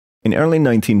In early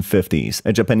 1950s,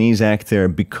 a Japanese actor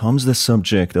becomes the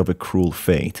subject of a cruel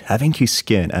fate, having his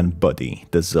skin and body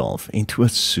dissolve into a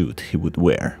suit he would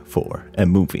wear for a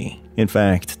movie. In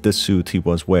fact, the suit he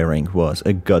was wearing was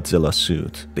a Godzilla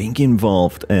suit, being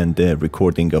involved in the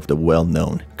recording of the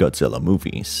well-known Godzilla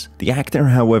movies. The actor,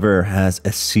 however, has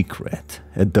a secret,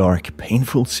 a dark,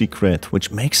 painful secret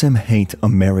which makes him hate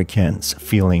Americans,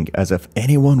 feeling as if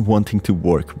anyone wanting to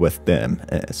work with them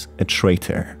is a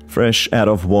traitor. Fresh out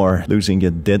of war, losing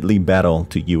a deadly battle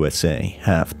to USA,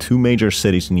 have two major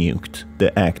cities nuked.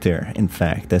 The actor, in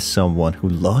fact, is someone who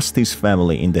lost his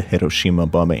family in the Hiroshima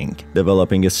bombing,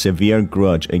 developing a severe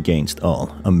grudge against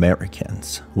all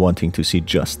Americans, wanting to see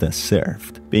justice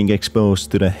served. Being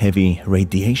exposed to the heavy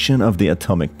radiation of the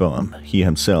atomic bomb, he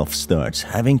himself starts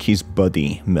having his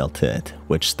body melted,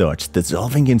 which starts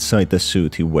dissolving inside the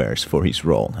suit he wears for his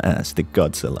role as the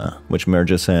Godzilla, which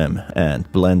merges him and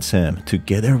blends him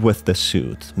together with the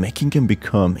suit, making him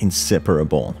become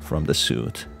inseparable from the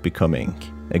suit, becoming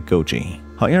a Goji.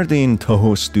 Hired in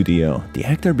Toho Studio, the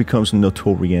actor becomes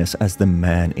notorious as the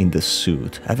man in the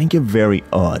suit, having a very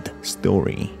odd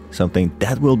story, something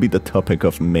that will be the topic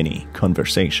of many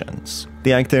conversations.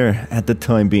 The actor, at the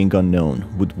time being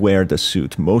unknown, would wear the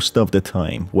suit most of the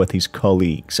time, with his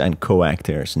colleagues and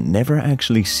co-actors never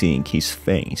actually seeing his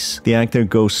face. The actor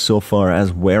goes so far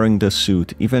as wearing the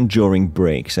suit even during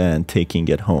breaks and taking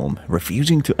it home,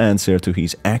 refusing to answer to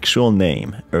his actual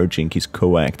name, urging his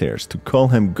co-actors to call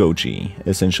him Goji,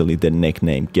 essentially the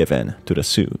nickname given to the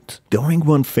suit. During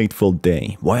one fateful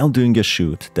day, while doing a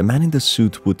shoot, the man in the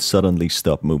suit would suddenly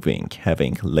stop moving,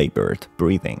 having labored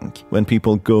breathing. When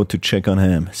people go to check on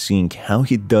him, seeing how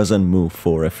he doesn't move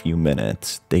for a few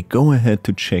minutes, they go ahead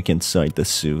to check inside the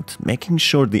suit, making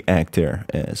sure the actor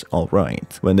is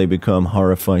alright, when they become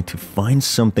horrified to find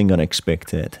something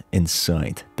unexpected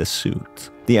inside the suit.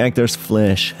 The actor's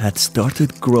flesh had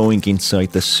started growing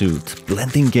inside the suit,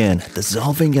 blending in,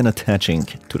 dissolving and attaching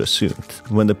to the suit.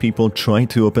 When the people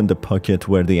tried to open the pocket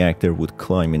where the actor would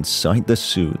climb inside the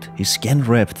suit, his skin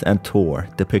ripped and tore,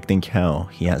 depicting how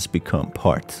he has become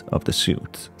part of the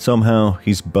suit. Somehow,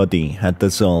 his body had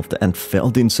dissolved and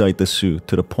fell inside the suit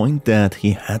to the point that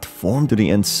he had formed the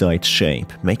inside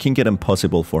shape, making it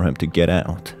impossible for him to get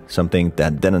out. Something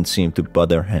that didn't seem to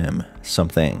bother him,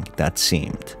 something that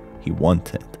seemed he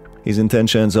wanted. His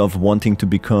intentions of wanting to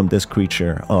become this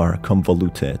creature are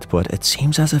convoluted, but it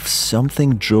seems as if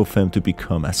something drove him to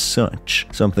become as such,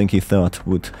 something he thought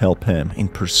would help him in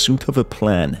pursuit of a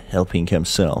plan, helping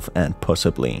himself and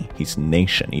possibly his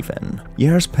nation even.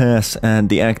 Years pass and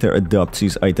the actor adopts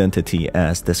his identity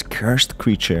as this cursed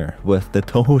creature, with the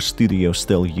Toho studio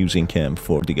still using him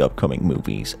for the upcoming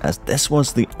movies, as this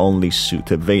was the only suit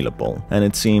available, and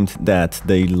it seemed that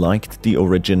they liked the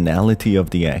originality of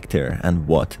the actor and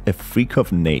what a freak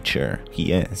of nature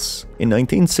he is. In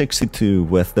 1962,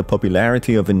 with the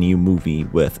popularity of a new movie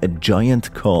with a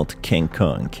giant called King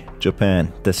Kong,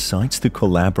 Japan decides to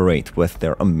collaborate with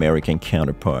their American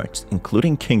counterparts,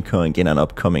 including King Kong in an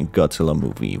upcoming Godzilla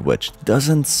movie, which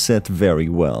doesn't sit very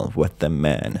well with the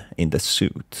man in the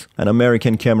suit. An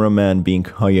American cameraman being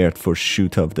hired for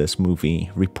shoot of this movie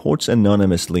reports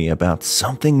anonymously about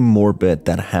something morbid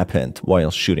that happened while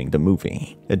shooting the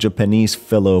movie. A Japanese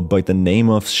fellow by the name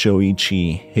of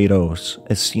Shoichi Hiros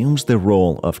assumes the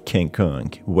role of King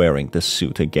Kong, wearing the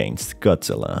suit against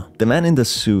Godzilla. The man in the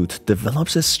suit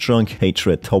develops a strong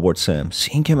hatred towards him,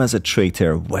 seeing him as a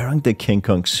traitor wearing the King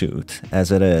Kong suit,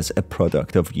 as it is a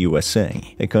product of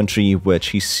USA, a country which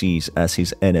he sees as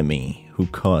his enemy, who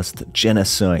caused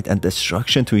genocide and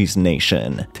destruction to his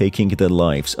nation, taking the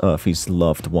lives of his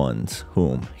loved ones,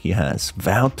 whom he has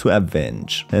vowed to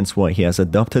avenge. Hence why he has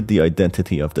adopted the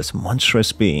identity of this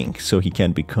monstrous being, so he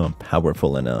can become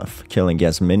powerful enough, killing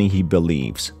as many he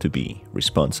believes to be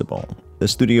responsible. The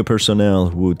studio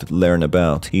personnel would learn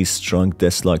about his strong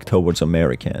dislike towards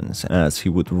Americans, as he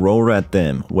would roar at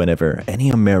them whenever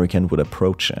any American would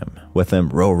approach him, with him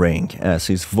roaring as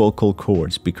his vocal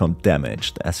cords become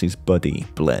damaged as his body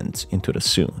blends into the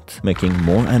suit, making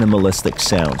more animalistic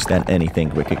sounds than anything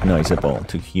recognizable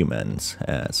to humans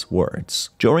as words.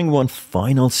 During one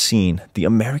final scene, the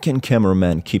American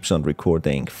cameraman keeps on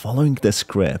recording, following the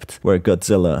script, where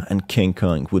Godzilla and King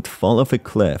Kong would fall off a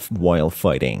cliff while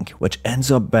fighting, which ends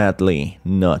up badly,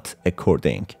 not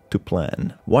according to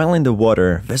plan. While in the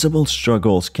water, visible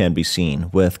struggles can be seen,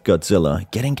 with Godzilla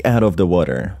getting out of the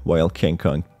water while King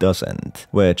Kong doesn't,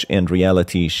 which in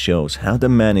reality shows how the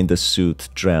man in the suit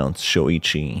drowned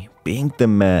Shoichi, being the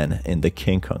man in the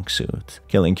King Kong suit,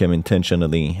 killing him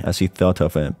intentionally as he thought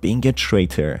of him being a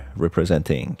traitor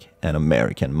representing an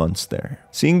American monster.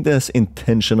 Seeing this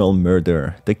intentional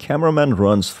murder, the cameraman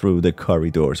runs through the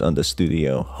corridors on the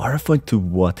studio, horrified to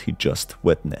what he just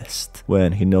witnessed,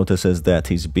 when he notices that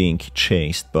he's being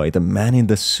chased by the man in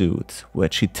the suit,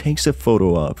 which he takes a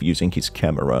photo of using his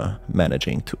camera,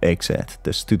 managing to exit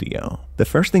the studio. The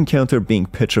first encounter being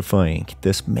petrifying,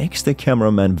 this makes the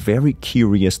cameraman very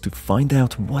curious to find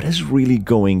out what is really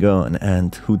going on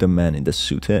and who the man in the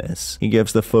suit is. He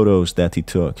gives the photos that he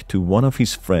took to one of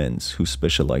his friends who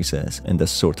specializes in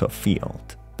this sort of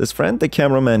field. This friend the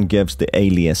cameraman gives the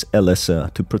alias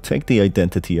Elisa to protect the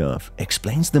identity of,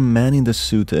 explains the man in the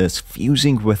suit is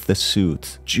fusing with the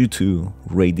suit due to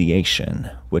radiation,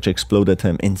 which exploded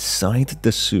him inside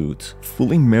the suit,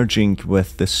 fully merging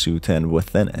with the suit and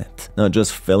within it. Not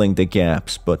just filling the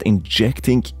gaps, but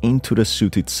injecting into the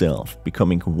suit itself,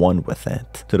 becoming one with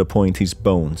it, to the point his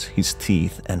bones, his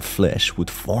teeth, and flesh would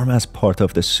form as part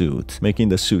of the suit, making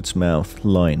the suit's mouth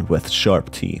lined with sharp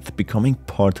teeth, becoming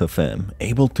part of him,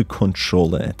 able to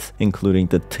control it, including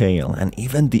the tail and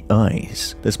even the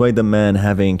eyes. Despite the man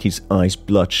having his eyes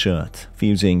bloodshot,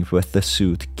 fusing with the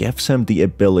suit gives him the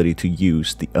ability to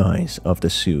use the eyes of the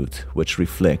suit, which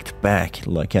reflect back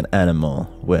like an animal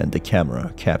when the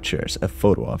camera captures a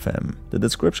photo of him. The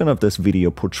description of this video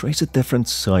portrays a different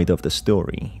side of the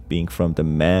story, being from the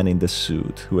man in the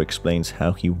suit who explains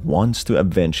how he wants to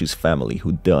avenge his family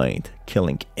who died,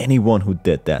 killing anyone who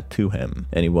did that to him,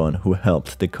 anyone who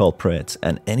helped the culprits,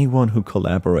 and anyone who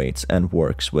collaborates and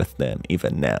works with them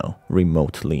even now,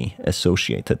 remotely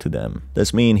associated to them.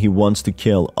 This means he wants to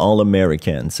kill all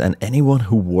Americans and anyone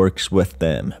who works with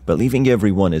them, believing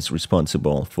everyone is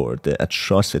responsible for the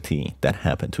atrocity that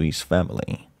happened to his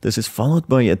family. This is followed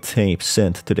by a tape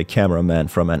sent to the cameraman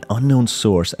from an unknown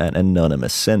source and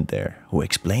anonymous sender, who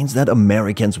explains that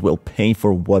Americans will pay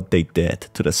for what they did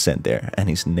to the sender and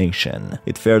his nation.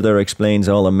 It further explains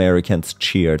all Americans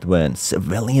cheered when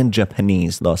civilian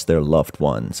Japanese lost their loved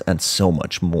ones, and so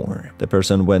much more. The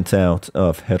person went out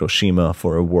of Hiroshima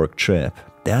for a work trip.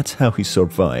 That's how he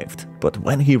survived. But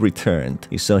when he returned,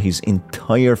 he saw his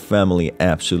entire family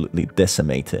absolutely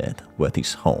decimated, with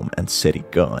his home and city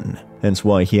gone. Hence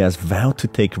why he has vowed to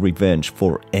take revenge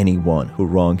for anyone who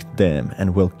wronged them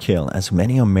and will kill as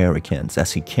many Americans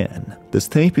as he can. This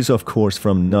tape is of course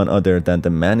from none other than the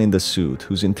man in the suit,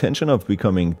 whose intention of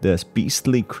becoming this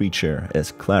beastly creature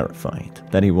is clarified.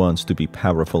 That he wants to be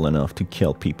powerful enough to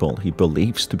kill people he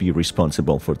believes to be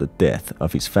responsible for the death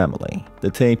of his family.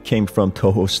 The tape came from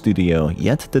Toho Studio,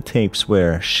 yet the tapes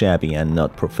were shabby and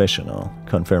not professional,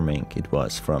 confirming it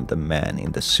was from the man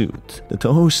in the suit. The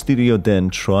Toho Studio then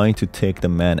tried to take the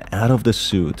man out of the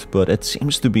suit, but it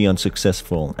seems to be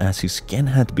unsuccessful as his skin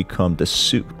had become the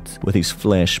suit, with his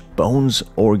flesh, bones,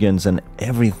 organs, and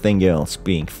everything else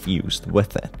being fused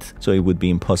with it, so it would be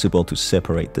impossible to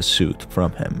separate the suit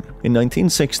from him. In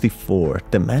 1964,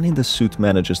 the man in the suit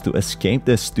manages to escape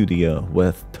the studio,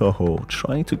 with Toho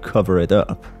trying to cover it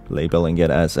up, labeling it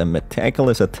as a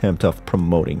meticulous attempt of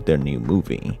promoting their new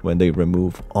movie, when they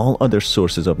remove all other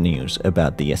sources of news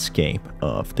about the escape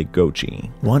of the Goji.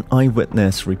 One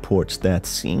eyewitness reports that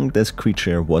seeing this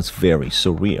creature was very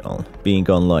surreal, being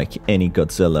unlike any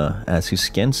Godzilla as his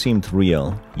skin seemed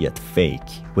real, yet fake,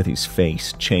 with his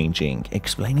face changing,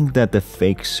 explaining that the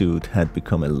fake suit had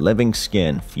become a living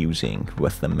skin fusing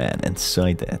with the man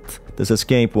inside it. This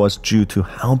escape was due to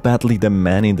how badly the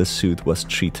man in the suit was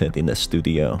treated in the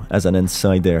studio, as an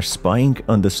insider spying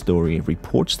on the story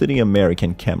reports to the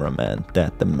American cameraman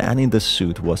that the man in the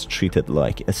suit was treated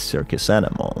like a circus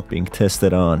animal, being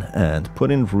tested on and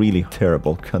put in really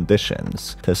terrible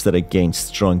conditions, tested against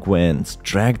strong winds,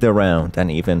 dragged around, and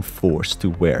even forced to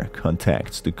wear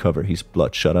contacts to cover his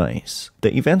bloodshot eyes.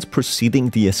 The events preceding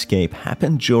the escape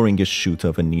happened during a shoot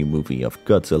of a new movie of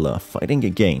Godzilla fighting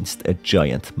against a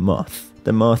giant moth.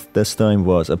 The moth this time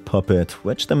was a puppet,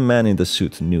 which the man in the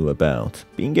suit knew about,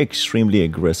 being extremely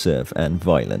aggressive and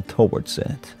violent towards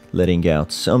it, letting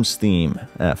out some steam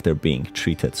after being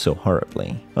treated so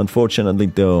horribly. Unfortunately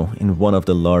though, in one of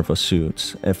the larva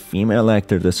suits, a female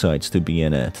actor decides to be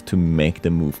in it to make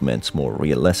the movements more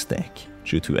realistic.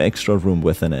 Due to extra room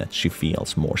within it, she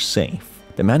feels more safe.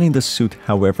 The man in the suit,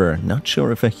 however, not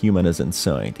sure if a human is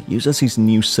inside, uses his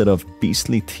new set of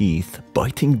beastly teeth,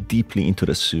 biting deeply into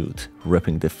the suit,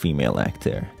 ripping the female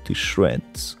actor to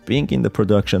shreds. Being in the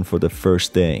production for the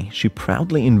first day, she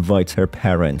proudly invites her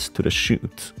parents to the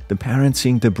shoot. The parents,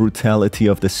 seeing the brutality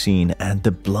of the scene and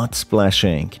the blood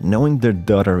splashing, knowing their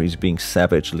daughter is being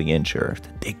savagely injured,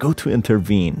 they go to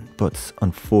intervene, but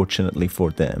unfortunately for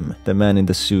them, the man in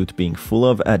the suit, being full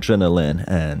of adrenaline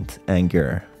and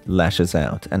anger, lashes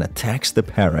out and attacks the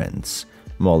parents,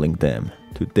 mauling them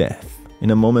to death.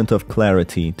 In a moment of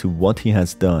clarity to what he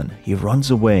has done, he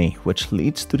runs away, which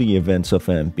leads to the events of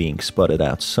him being spotted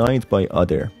outside by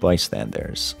other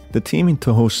bystanders. The team in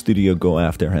Toho's studio go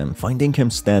after him, finding him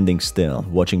standing still,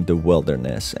 watching the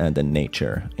wilderness and the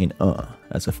nature in awe,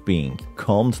 as if being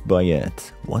calmed by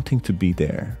it, wanting to be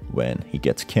there when he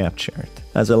gets captured.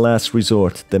 As a last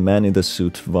resort, the man in the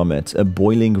suit vomits a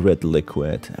boiling red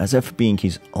liquid, as if being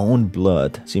his own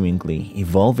blood, seemingly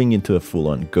evolving into a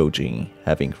full-on goji,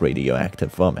 having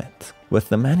radioactive vomit. With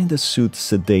the man in the suit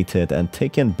sedated and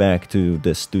taken back to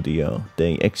the studio,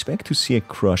 they expect to see a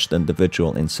crushed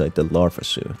individual inside the larva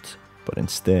suit. But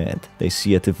instead, they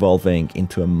see it evolving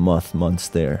into a moth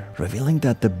monster, revealing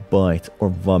that the bite or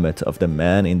vomit of the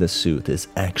man in the suit is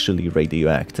actually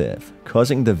radioactive,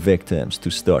 causing the victims to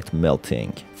start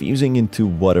melting, fusing into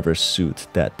whatever suit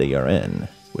that they are in,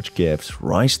 which gives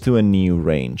rise to a new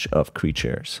range of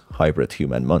creatures, hybrid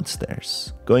human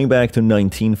monsters. Going back to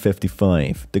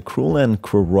 1955, the cruel and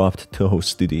corrupt Toho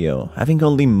studio, having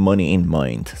only money in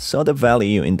mind, saw the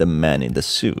value in the man in the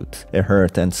suit, a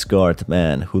hurt and scarred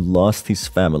man who lost his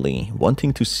family,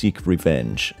 wanting to seek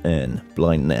revenge in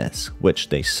blindness, which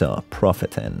they saw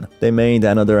profit in. They made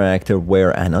another actor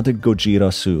wear another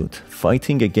Gojira suit,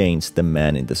 fighting against the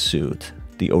man in the suit,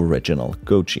 the original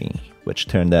Goji, which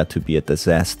turned out to be a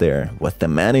disaster, with the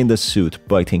man in the suit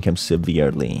biting him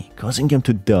severely, causing him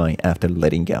to die after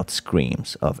letting out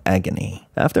screams of agony.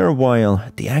 After a while,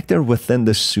 the actor within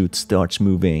the suit starts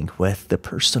moving, with the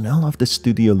personnel of the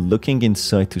studio looking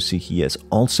inside to see he is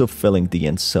also filling the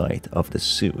inside of the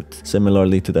suit,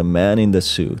 similarly to the man in the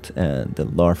suit and the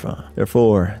larva.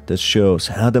 Therefore, this shows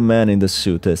how the man in the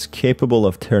suit is capable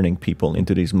of turning people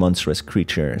into these monstrous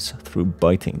creatures through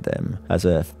biting them, as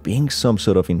if being some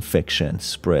sort of infection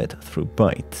spread through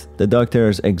bite. The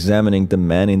doctors examining the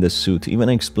man in the suit even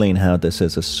explain how this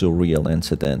is a surreal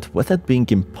incident, with it being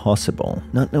impossible,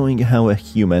 not knowing how a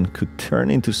human could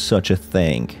turn into such a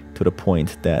thing, to the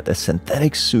point that a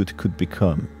synthetic suit could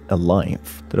become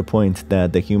alive, to the point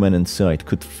that the human inside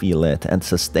could feel it and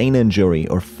sustain injury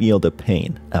or feel the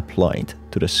pain applied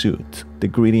to the suit. The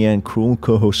greedy and cruel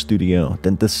Toho studio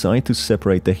then decide to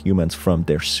separate the humans from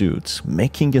their suits,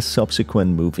 making a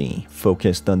subsequent movie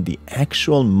focused on the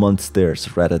actual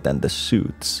monsters rather than the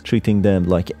suits, treating them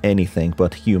like anything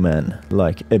but human,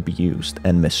 like abused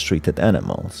and mistreated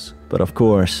animals. But of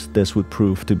course, this would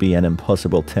prove to be an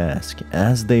impossible task,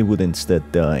 as they would instead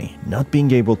die, not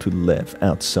being able to live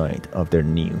outside of their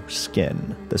new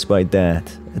skin. Despite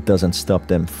that, it doesn't stop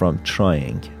them from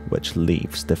trying, which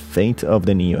leaves the fate of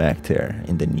the new actor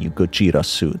in the new Gojira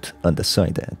suit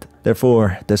undecided.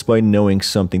 Therefore, despite knowing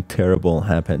something terrible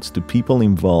happens to people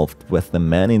involved with the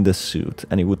man in the suit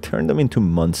and it would turn them into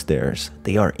monsters,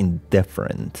 they are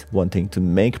indifferent, wanting to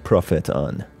make profit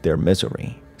on their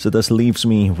misery. So this leaves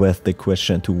me with the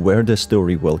question to where the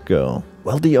story will go.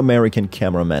 Will the American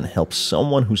cameraman help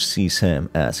someone who sees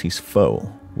him as his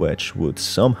foe, which would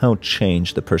somehow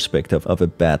change the perspective of a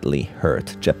badly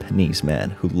hurt Japanese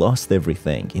man who lost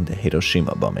everything in the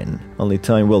Hiroshima bombing? Only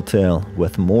time will tell,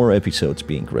 with more episodes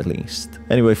being released.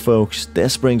 Anyway folks,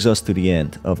 this brings us to the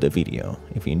end of the video.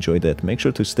 If you enjoyed it, make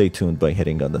sure to stay tuned by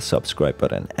hitting on the subscribe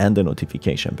button and the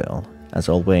notification bell. As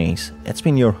always, it's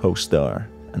been your host Star,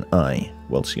 and I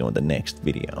will see you on the next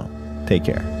video. Take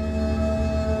care.